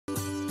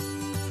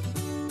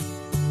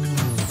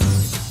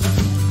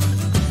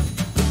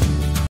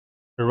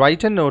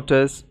Write a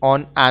notice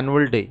on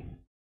annual day.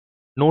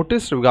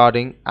 Notice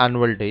regarding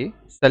annual day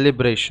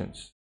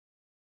celebrations.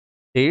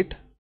 Date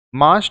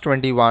March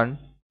 21,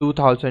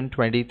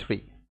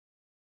 2023.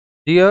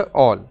 Dear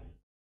all,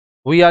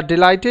 we are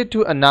delighted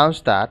to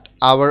announce that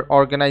our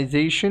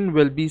organization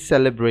will be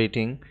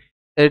celebrating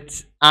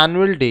its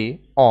annual day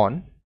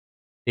on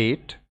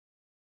date.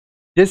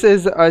 This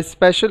is a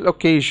special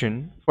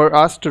occasion for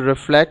us to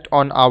reflect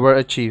on our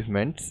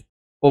achievements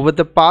over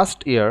the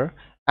past year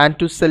and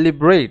to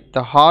celebrate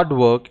the hard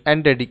work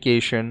and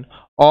dedication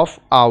of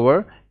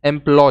our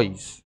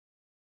employees.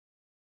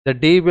 The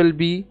day will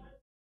be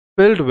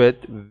filled with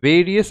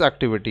various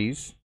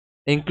activities,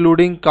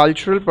 including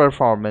cultural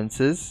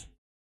performances,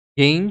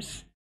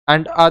 games,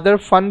 and other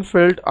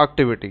fun-filled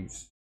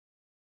activities.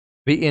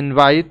 We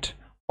invite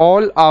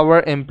all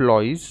our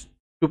employees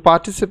to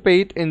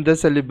participate in the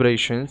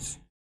celebrations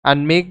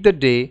and make the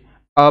day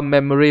a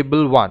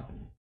memorable one.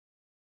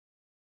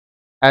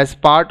 As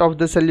part of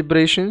the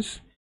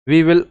celebrations,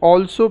 we will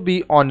also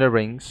be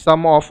honoring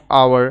some of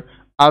our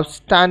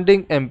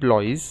outstanding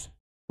employees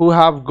who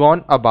have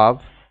gone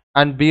above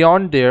and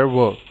beyond their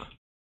work.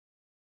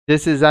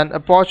 This is an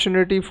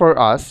opportunity for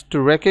us to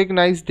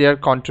recognize their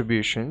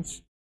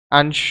contributions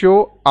and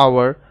show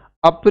our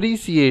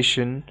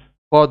appreciation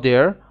for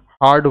their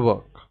hard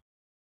work.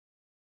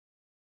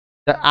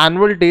 The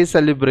annual day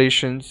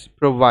celebrations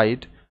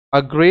provide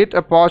a great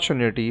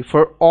opportunity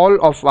for all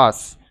of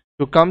us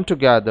to come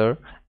together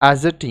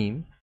as a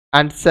team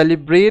and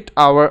celebrate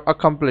our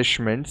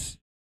accomplishments.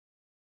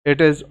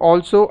 It is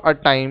also a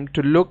time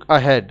to look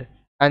ahead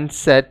and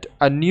set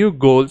a new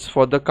goals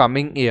for the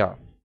coming year.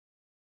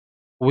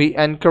 We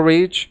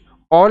encourage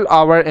all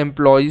our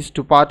employees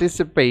to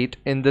participate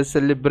in the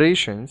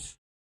celebrations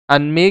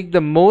and make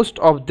the most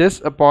of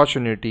this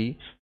opportunity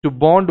to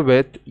bond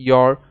with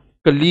your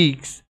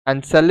colleagues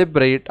and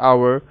celebrate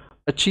our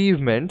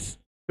achievements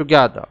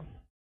together.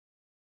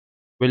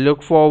 We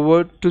look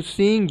forward to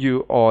seeing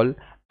you all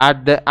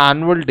at the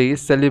annual day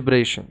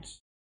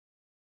celebrations.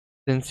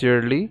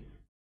 Sincerely,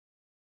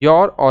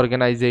 your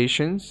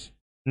organization's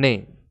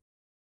name.